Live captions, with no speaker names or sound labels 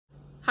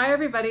Hi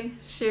everybody,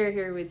 Cher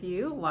here with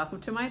you.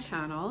 Welcome to my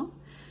channel.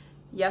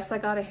 Yes, I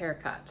got a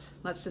haircut.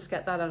 Let's just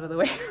get that out of the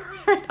way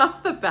right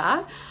off the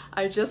bat.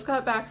 I just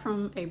got back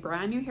from a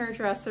brand new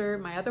hairdresser.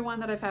 My other one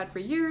that I've had for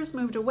years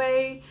moved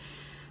away,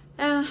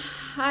 and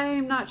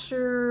I'm not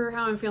sure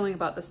how I'm feeling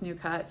about this new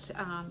cut.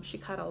 She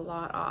cut a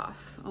lot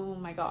off. Oh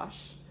my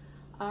gosh.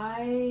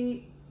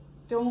 I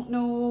don't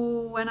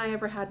know when I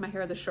ever had my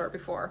hair this short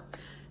before.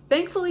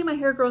 Thankfully, my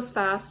hair grows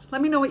fast.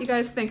 Let me know what you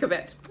guys think of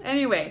it.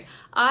 Anyway,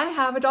 I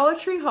have a Dollar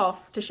Tree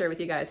haul to share with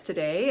you guys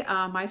today.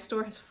 My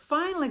store has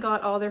finally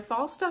got all their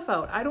fall stuff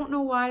out. I don't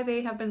know why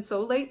they have been so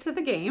late to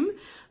the game,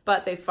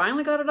 but they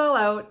finally got it all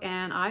out,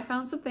 and I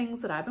found some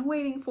things that I've been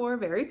waiting for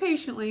very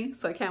patiently,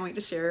 so I can't wait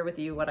to share with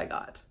you what I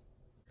got.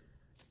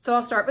 So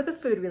I'll start with the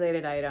food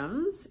related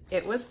items.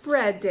 It was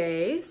bread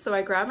day, so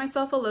I grabbed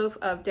myself a loaf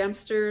of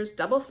Dempster's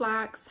double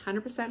flax,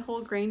 100%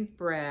 whole grain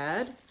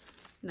bread.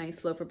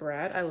 Nice loaf of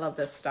bread. I love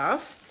this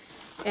stuff.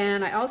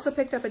 And I also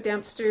picked up a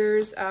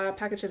Dempster's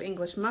package of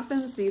English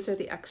muffins. These are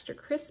the extra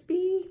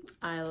crispy.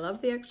 I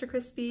love the extra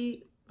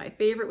crispy. My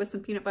favorite was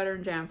some peanut butter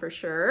and jam for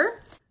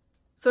sure.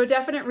 So a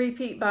definite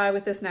repeat buy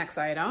with this next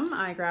item.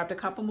 I grabbed a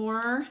couple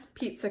more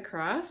pizza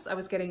crusts. I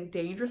was getting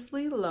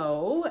dangerously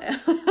low.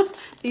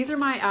 These are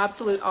my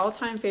absolute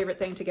all-time favorite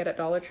thing to get at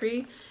Dollar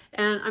Tree.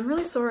 And I'm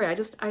really sorry,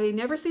 I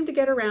never seem to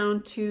get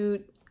around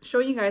to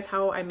showing you guys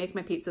how I make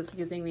my pizzas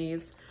using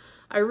these.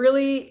 I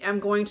really am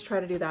going to try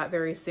to do that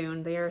very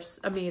soon. They are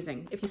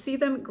amazing. If you see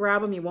them,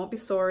 grab them, you won't be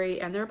sorry.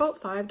 And they're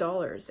about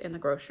 $5 in the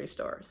grocery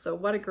store. So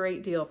what a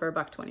great deal for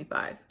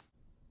 $1.25.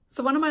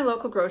 So one of my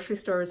local grocery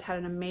stores had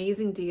an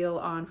amazing deal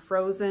on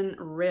frozen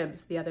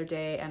ribs the other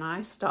day, and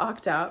I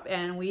stocked up,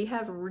 and we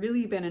have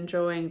really been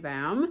enjoying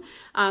them.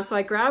 So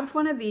I grabbed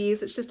one of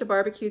these. It's just a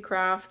barbecue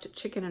Kraft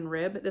chicken and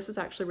rib. This is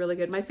actually really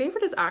good. My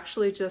favorite is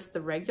actually just the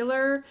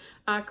regular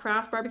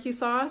Kraft barbecue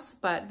sauce,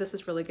 but this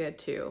is really good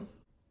too.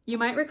 You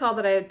might recall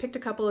that I had picked a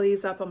couple of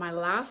these up on my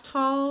last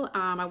haul.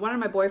 I wanted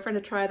my boyfriend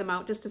to try them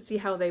out just to see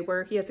how they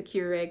were. He has a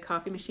Keurig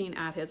coffee machine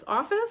at his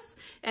office,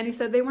 and he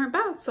said they weren't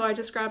bad. So I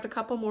just grabbed a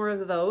couple more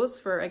of those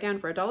for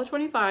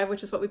 $1.25,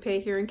 which is what we pay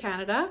here in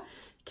Canada.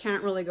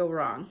 Can't really go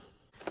wrong.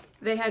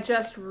 They had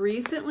just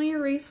recently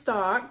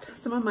restocked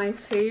some of my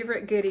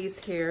favorite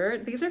goodies here.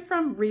 These are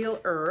from Real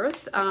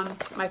Earth.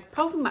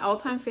 Probably my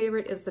all-time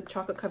favorite is the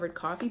chocolate covered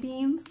coffee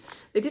beans.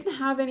 They didn't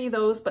have any of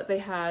those, but they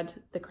had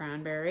the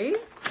cranberry.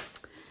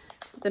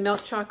 The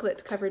milk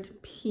chocolate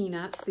covered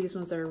peanuts. These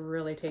ones are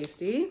really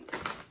tasty.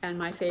 And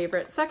my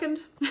second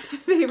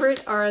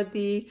favorite are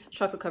the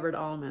chocolate covered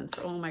almonds.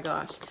 Oh my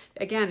gosh.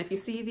 Again, if you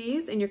see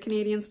these in your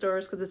Canadian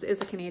stores, because this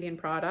is a Canadian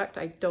product,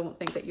 I don't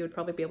think that you would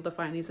probably be able to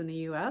find these in the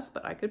US,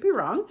 but I could be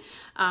wrong.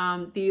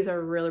 These are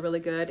really, really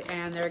good,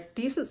 and they're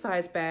decent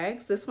sized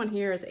bags. This one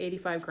here is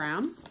 85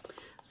 grams.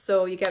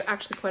 So you get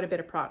actually quite a bit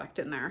of product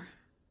in there.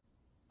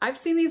 I've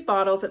seen these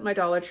bottles at my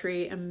Dollar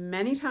Tree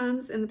many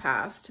times in the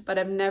past, but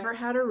I've never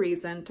had a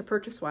reason to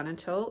purchase one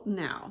until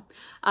now.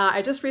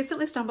 I just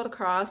recently stumbled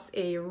across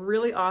a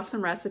really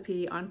awesome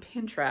recipe on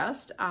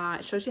Pinterest.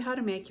 It shows you how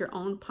to make your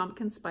own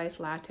pumpkin spice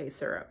latte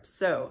syrup.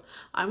 So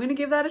I'm going to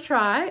give that a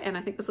try, and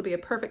I think this will be a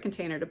perfect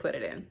container to put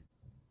it in.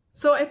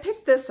 So I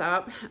picked this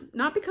up,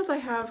 not because I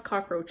have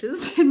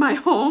cockroaches in my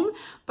home,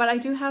 but I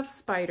do have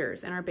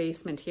spiders in our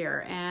basement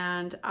here.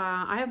 And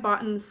I have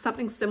bought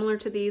something similar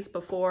to these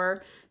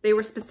before. They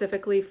were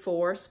specifically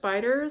for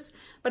spiders,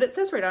 but it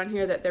says right on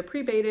here that they're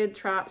pre-baited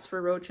traps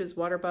for roaches,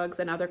 water bugs,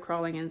 and other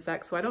crawling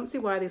insects. So I don't see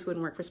why these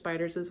wouldn't work for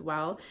spiders as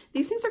well.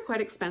 These things are quite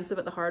expensive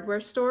at the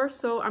hardware store,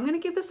 so I'm gonna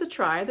give this a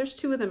try. There's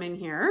 2 of them in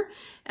here,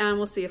 and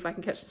we'll see if I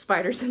can catch the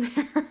spiders in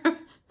there.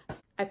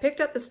 I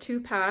picked up this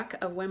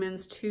 2-pack of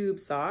women's tube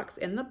socks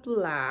in the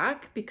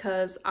black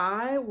because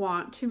I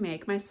want to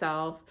make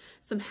myself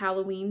some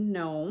Halloween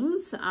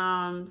gnomes.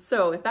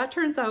 So if that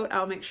turns out,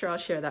 I'll make sure I'll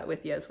share that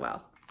with you as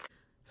well.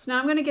 So now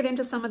I'm going to get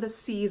into some of the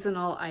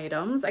seasonal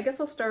items. I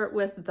guess I'll start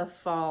with the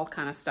fall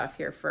kind of stuff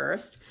here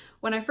first.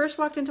 When I first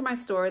walked into my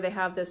store, they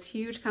have this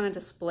huge kind of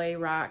display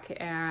rack,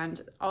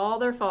 and all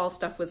their fall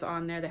stuff was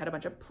on there. They had a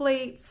bunch of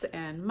plates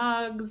and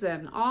mugs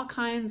and all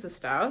kinds of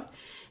stuff.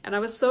 And I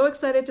was so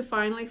excited to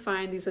finally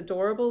find these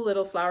adorable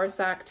little flour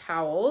sack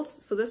towels.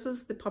 So this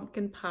is the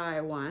pumpkin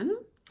pie one.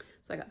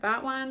 So I got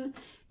that one.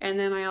 And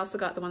then I also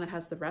got the one that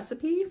has the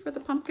recipe for the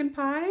pumpkin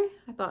pie.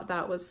 I thought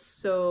that was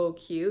so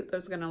cute.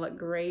 Those are gonna look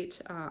great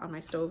on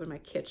my stove in my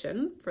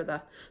kitchen for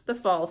the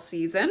fall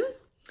season.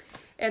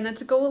 And then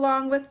to go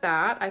along with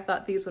that, I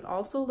thought these would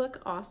also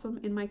look awesome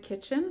in my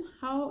kitchen.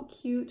 How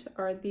cute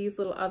are these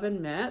little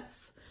oven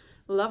mitts?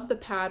 Love the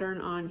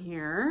pattern on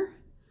here.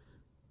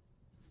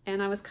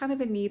 And I was kind of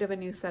in need of a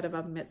new set of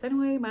oven mitts.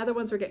 Anyway, my other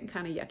ones were getting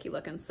kind of yucky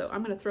looking, so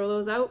I'm gonna throw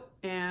those out,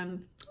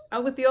 and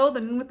out with the old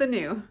and in with the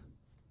new.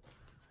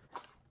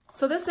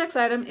 So this next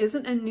item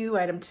isn't a new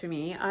item to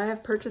me. I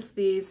have purchased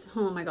these,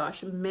 oh my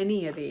gosh,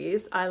 many of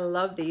these. I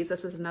love these.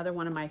 This is another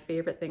one of my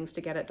favorite things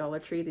to get at Dollar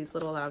Tree, these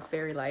little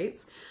fairy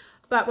lights.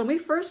 But when we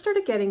first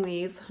started getting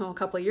these a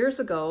couple of years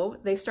ago,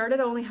 they started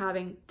only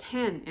having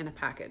 10 in a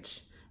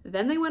package.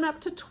 Then they went up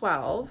to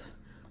 12.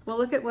 Well,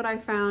 look at what I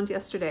found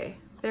yesterday.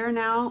 there are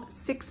now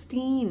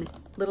 16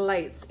 little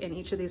lights in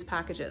each of these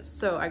packages.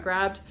 So I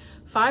grabbed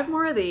 5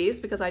 more of these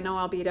because I know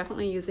I'll be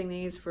definitely using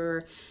these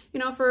for, you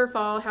know, for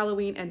fall,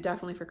 Halloween, and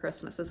definitely for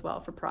Christmas as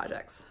well for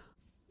projects.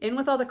 In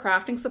with all the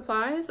crafting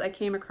supplies, I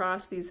came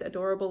across these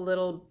adorable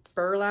little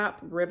burlap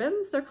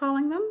ribbons, they're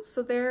calling them.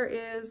 So there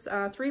is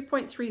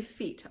 3.3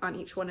 feet on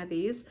each one of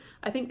these.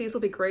 I think these will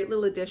be great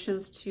little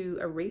additions to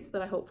a wreath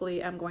that I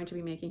hopefully am going to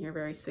be making here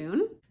very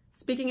soon.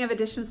 Speaking of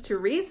additions to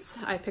wreaths,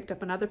 I picked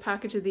up another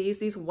package of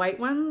these white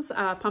ones.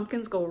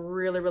 Pumpkins go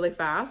really, really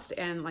fast.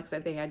 And like I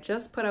said, they had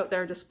just put out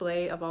their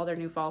display of all their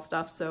new fall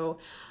stuff. So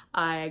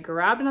I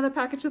grabbed another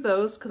package of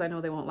those because I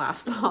know they won't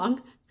last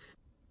long.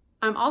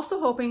 I'm also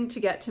hoping to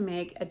get to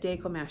make a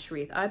deco mesh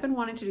wreath. I've been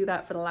wanting to do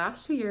that for the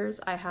last 2 years.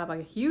 I have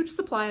a huge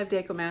supply of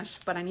deco mesh,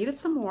 but I needed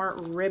some more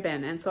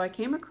ribbon. And so I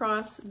came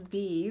across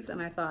these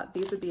and I thought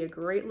these would be a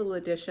great little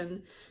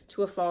addition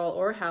to a fall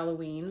or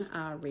Halloween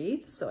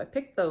wreath. So I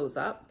picked those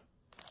up.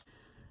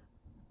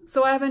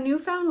 So I have a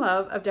newfound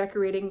love of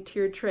decorating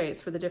tiered trays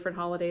for the different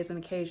holidays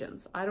and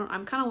occasions.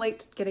 I'm kind of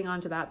late getting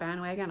onto that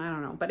bandwagon, I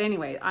don't know. But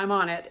anyway, I'm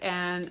on it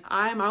and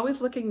I'm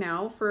always looking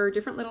now for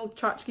different little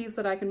tchotchkes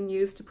that I can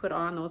use to put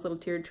on those little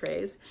tiered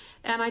trays.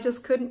 And I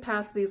just couldn't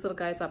pass these little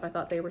guys up. I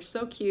thought they were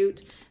so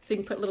cute. So you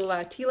can put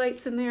little tea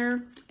lights in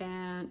there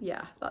and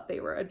yeah, I thought they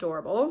were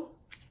adorable.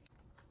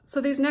 So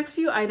these next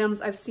few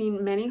items, I've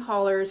seen many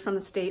haulers from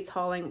the States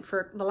hauling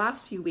for the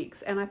last few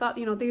weeks. And I thought,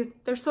 you know,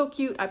 they're so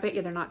cute. I bet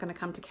you they're not going to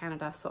come to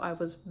Canada. So I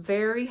was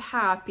very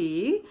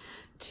happy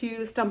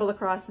to stumble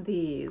across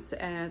these.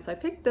 And so I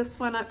picked this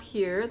one up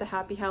here, the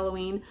Happy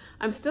Halloween.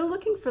 I'm still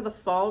looking for the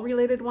fall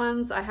related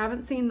ones. I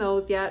haven't seen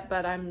those yet,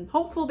 but I'm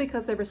hopeful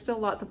because there were still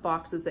lots of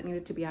boxes that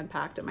needed to be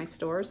unpacked at my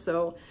store.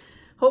 So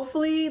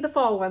hopefully the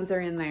fall ones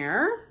are in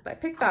there. I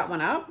picked that one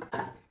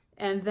up.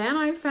 And then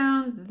I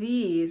found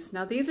these.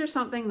 Now these are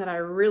something that I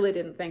really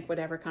didn't think would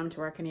ever come to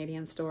our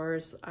Canadian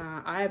stores.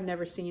 I have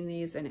never seen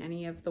these in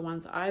any of the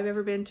ones I've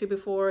ever been to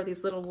before,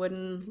 these little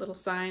wooden little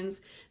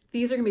signs.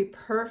 These are gonna be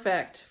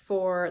perfect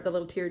for the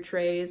little tiered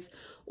trays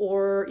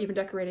or even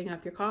decorating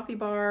up your coffee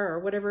bar or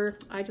whatever.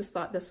 I just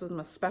thought this one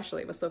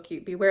especially was so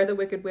cute. Beware the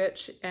Wicked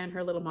Witch and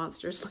her little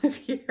monsters live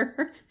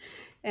here.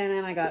 And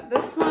then I got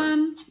this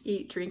one,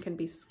 Eat, Drink, and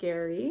Be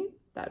Scary.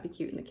 That'd be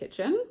cute in the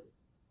kitchen.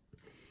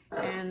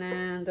 And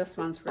then this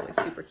one's really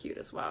super cute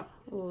as well.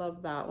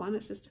 Love that one.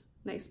 It's just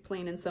nice,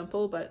 plain and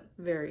simple, but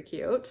very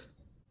cute.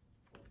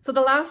 So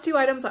the last 2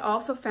 items I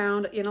also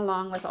found in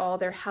along with all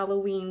their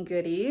Halloween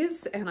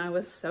goodies, and I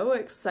was so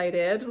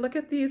excited. Look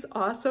at these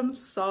awesome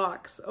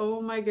socks.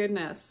 Oh my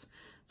goodness.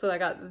 So I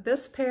got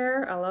this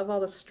pair. I love all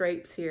the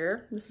stripes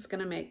here. This is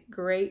gonna make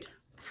great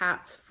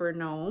hats for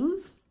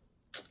gnomes.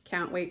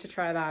 Can't wait to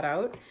try that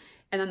out.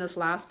 And then this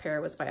last pair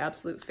was my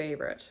absolute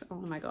favorite. Oh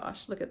my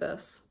gosh, look at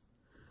this.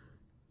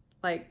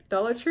 Like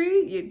Dollar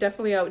Tree, you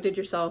definitely outdid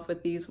yourself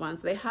with these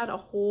ones. They had a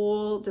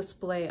whole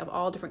display of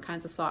all different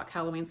kinds of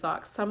Halloween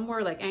socks. Some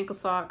were like ankle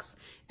socks,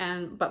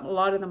 but a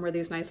lot of them were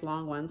these nice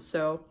long ones.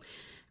 So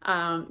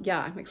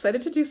yeah, I'm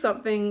excited to do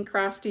something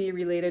crafty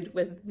related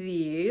with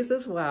these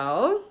as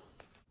well.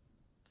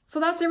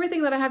 So that's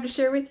everything that I have to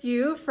share with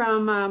you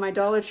from my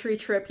Dollar Tree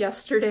trip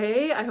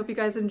yesterday. I hope you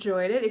guys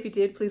enjoyed it. If you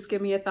did, please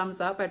give me a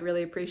thumbs up. I'd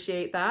really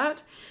appreciate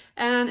that.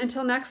 And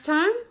until next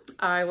time,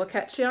 I will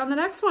catch you on the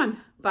next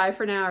one. Bye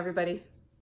for now, everybody.